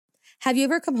Have you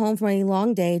ever come home from a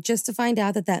long day just to find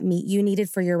out that meat you needed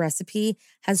for your recipe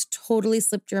has totally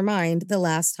slipped your mind the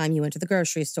last time you went to the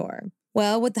grocery store?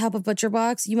 Well, with the help of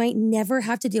ButcherBox, you might never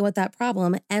have to deal with that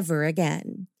problem ever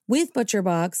again. With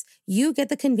ButcherBox, you get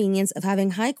the convenience of having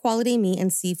high-quality meat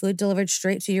and seafood delivered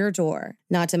straight to your door.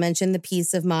 Not to mention the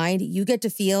peace of mind you get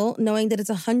to feel knowing that it's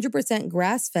 100%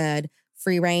 grass-fed,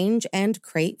 free-range, and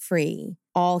crate-free.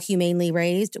 All humanely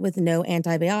raised with no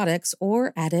antibiotics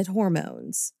or added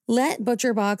hormones. Let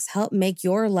ButcherBox help make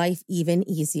your life even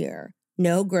easier.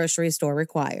 No grocery store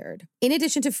required. In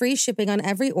addition to free shipping on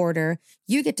every order,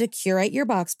 you get to curate your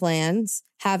box plans,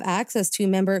 have access to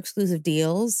member-exclusive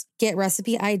deals, get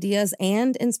recipe ideas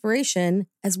and inspiration,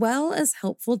 as well as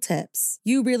helpful tips.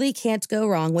 You really can't go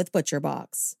wrong with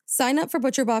ButcherBox. Sign up for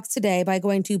ButcherBox today by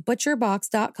going to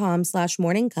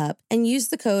butcherbox.com/morningcup and use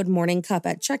the code morningcup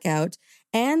at checkout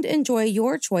and enjoy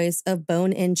your choice of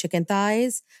bone-in chicken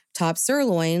thighs, top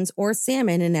sirloins, or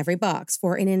salmon in every box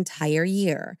for an entire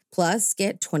year. Plus,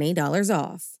 get $20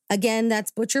 off. Again,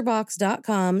 that's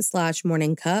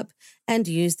butcherbox.com/morningcup and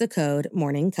use the code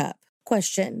morningcup.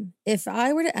 Question: if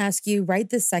I were to ask you right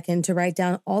this second to write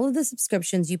down all of the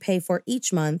subscriptions you pay for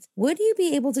each month, would you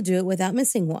be able to do it without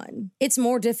missing one? It's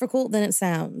more difficult than it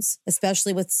sounds,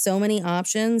 especially with so many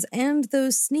options and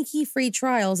those sneaky free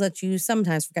trials that you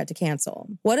sometimes forget to cancel.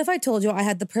 What if I told you I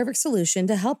had the perfect solution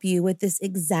to help you with this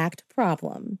exact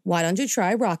problem? Why don't you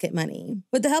try Rocket Money?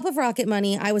 With the help of Rocket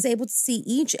Money, I was able to see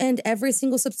each and every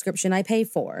single subscription I pay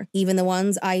for, even the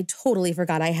ones I totally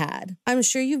forgot I had. I'm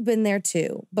sure you've been there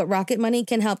too, but Rocket Money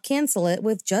can help cancel it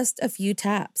with just a few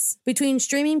taps. Between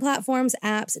streaming platforms,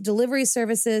 apps, delivery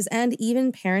services, and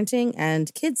even parenting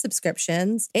and kids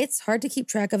subscriptions, it's hard to keep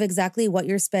track of exactly what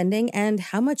you're spending and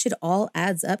how much it all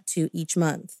adds up to each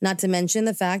month. Not to mention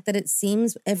the fact that it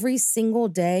seems every single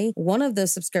day, one of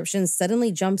those subscriptions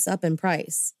suddenly jumps up in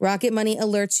price. Rocket Money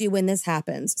alerts you when this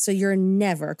happens, so you're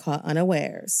never caught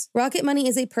unawares. Rocket Money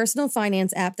is a personal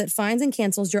finance app that finds and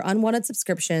cancels your unwanted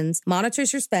subscriptions,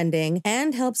 monitors your spending,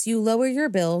 and helps you lower your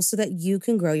bills so that you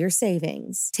can grow your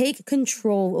savings. Take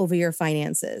control over your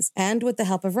finances, and with the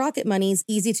help of Rocket Money's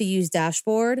easy-to-use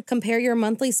dashboard, compare your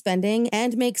monthly spending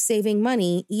and make saving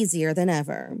money easier than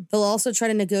ever. They'll also try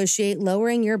to negotiate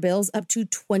lowering your bills up to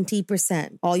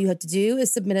 20%. All you have to do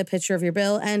is submit a picture of your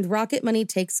bill, and Rocket Money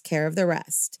takes care of the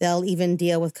rest. They'll even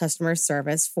deal with customer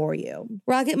service for you.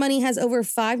 Rocket Money has over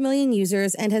 5 million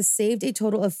users and has saved a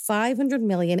total of $500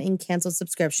 million in canceled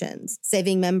subscriptions,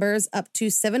 saving members up to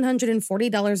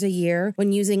 $740 a year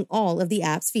when using all of the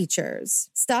app's features.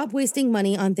 Stop wasting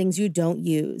money on things you don't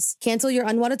use. Cancel your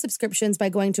unwanted subscriptions by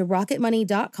going to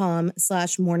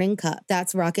rocketmoney.com/morningcup.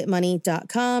 That's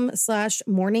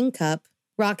rocketmoney.com/morningcup.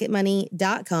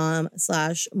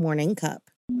 rocketmoney.com/morningcup.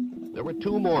 There were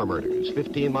 2 more murders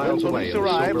 15 miles away. When police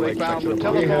arrived, they found the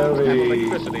telephone and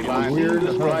electricity lines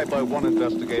described by one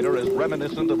investigator as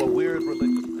reminiscent of a weird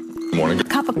religion. Morning.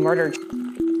 Cup of murder.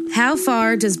 How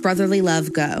far does brotherly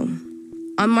love go?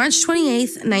 On March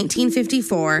 28,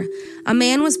 1954, a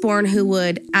man was born who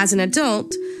would, as an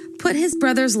adult, put his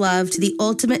brother's love to the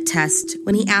ultimate test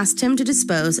when he asked him to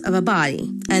dispose of a body,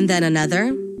 and then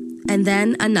another, and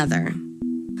then another.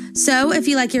 So, if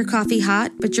you like your coffee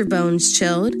hot but your bones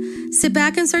chilled, sit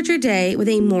back and start your day with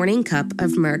a morning cup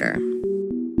of murder.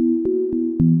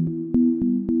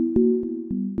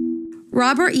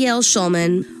 Robert Yale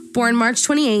Shulman, born March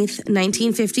 28,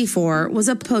 1954, was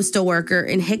a postal worker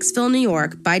in Hicksville, New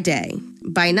York by day.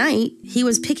 By night, he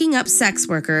was picking up sex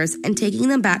workers and taking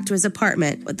them back to his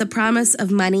apartment with the promise of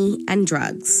money and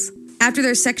drugs. After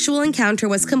their sexual encounter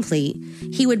was complete,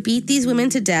 he would beat these women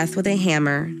to death with a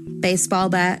hammer, baseball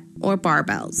bat, or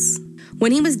barbells.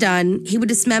 When he was done, he would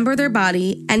dismember their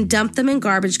body and dump them in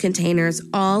garbage containers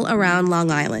all around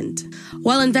Long Island.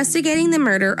 While investigating the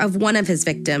murder of one of his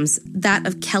victims, that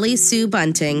of Kelly Sue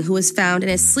Bunting, who was found in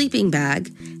his sleeping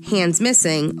bag, hands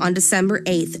missing, on December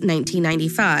 8,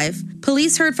 1995,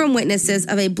 police heard from witnesses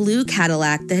of a blue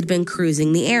Cadillac that had been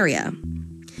cruising the area.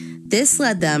 This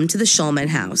led them to the Shulman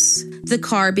house, the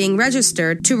car being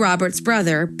registered to Robert's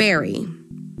brother, Barry.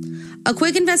 A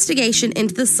quick investigation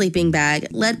into the sleeping bag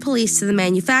led police to the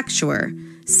manufacturer,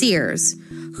 Sears,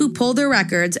 who pulled their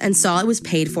records and saw it was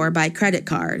paid for by credit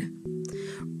card.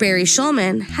 Barry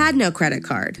Shulman had no credit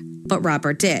card, but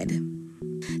Robert did.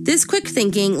 This quick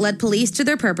thinking led police to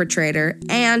their perpetrator,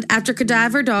 and after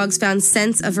cadaver dogs found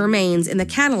scents of remains in the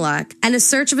Cadillac and a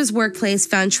search of his workplace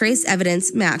found trace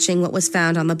evidence matching what was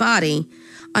found on the body,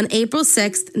 on April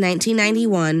 6,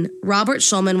 1991, Robert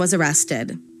Shulman was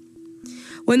arrested.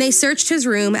 When they searched his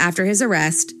room after his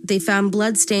arrest, they found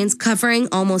bloodstains covering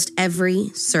almost every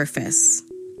surface.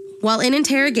 While in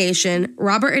interrogation,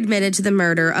 Robert admitted to the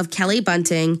murder of Kelly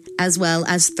Bunting as well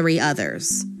as 3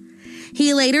 others.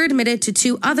 He later admitted to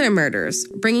 2 other murders,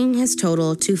 bringing his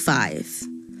total to 5.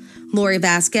 Lori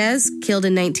Vasquez, killed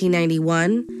in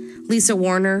 1991, Lisa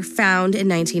Warner, found in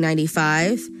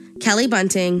 1995, Kelly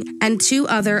Bunting, and 2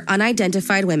 other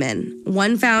unidentified women,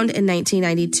 one found in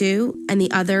 1992 and the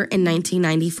other in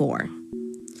 1994.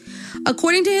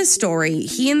 According to his story,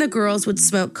 he and the girls would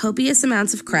smoke copious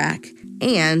amounts of crack,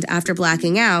 and after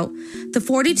blacking out, the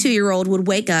 42-year-old would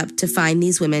wake up to find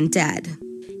these women dead.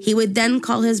 He would then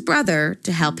call his brother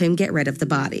to help him get rid of the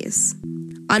bodies.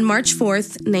 On March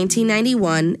 4th,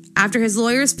 1991, after his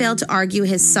lawyers failed to argue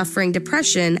his suffering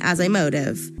depression as a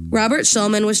motive, Robert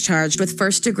Shulman was charged with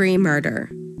first-degree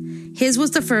murder. His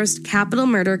was the first capital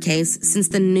murder case since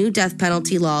the new death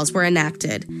penalty laws were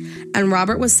enacted, and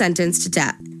Robert was sentenced to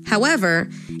death. However,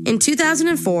 in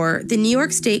 2004, the New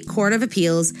York State Court of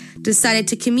Appeals decided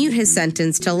to commute his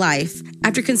sentence to life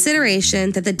after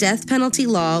consideration that the death penalty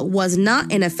law was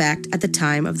not in effect at the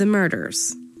time of the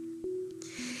murders.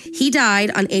 He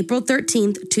died on April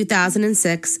 13,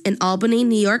 2006, in Albany,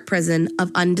 New York prison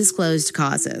of undisclosed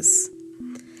causes.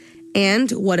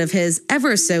 And what of his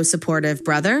ever-so-supportive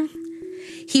brother?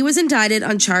 He was indicted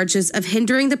on charges of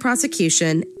hindering the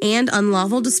prosecution and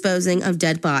unlawful disposing of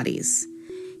dead bodies.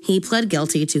 He pled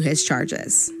guilty to his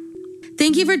charges.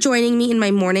 Thank you for joining me in my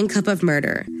morning cup of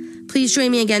murder. Please join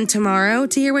me again tomorrow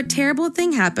to hear what terrible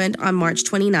thing happened on March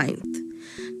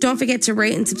 29th. Don't forget to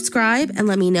rate and subscribe and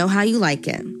let me know how you like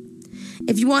it.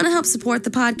 If you want to help support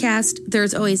the podcast,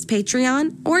 there's always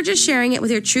Patreon or just sharing it with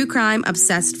your true crime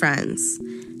obsessed friends.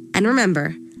 And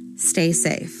remember, stay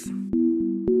safe.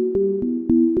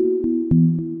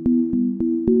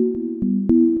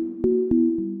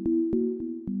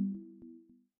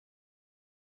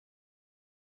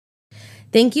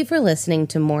 Thank you for listening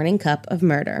to Morning Cup of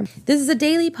Murder. This is a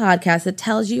daily podcast that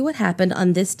tells you what happened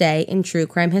on this day in true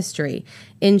crime history.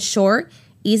 In short,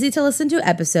 easy to listen to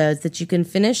episodes that you can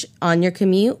finish on your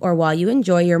commute or while you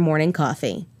enjoy your morning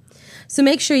coffee. So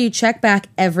make sure you check back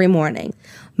every morning.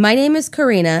 My name is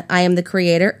Karina. I am the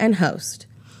creator and host.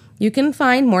 You can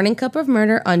find Morning Cup of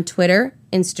Murder on Twitter,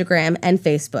 Instagram, and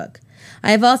Facebook.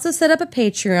 I have also set up a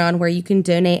Patreon where you can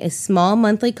donate a small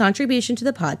monthly contribution to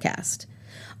the podcast.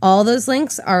 All those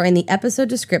links are in the episode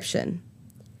description.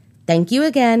 Thank you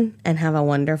again, and have a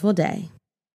wonderful day.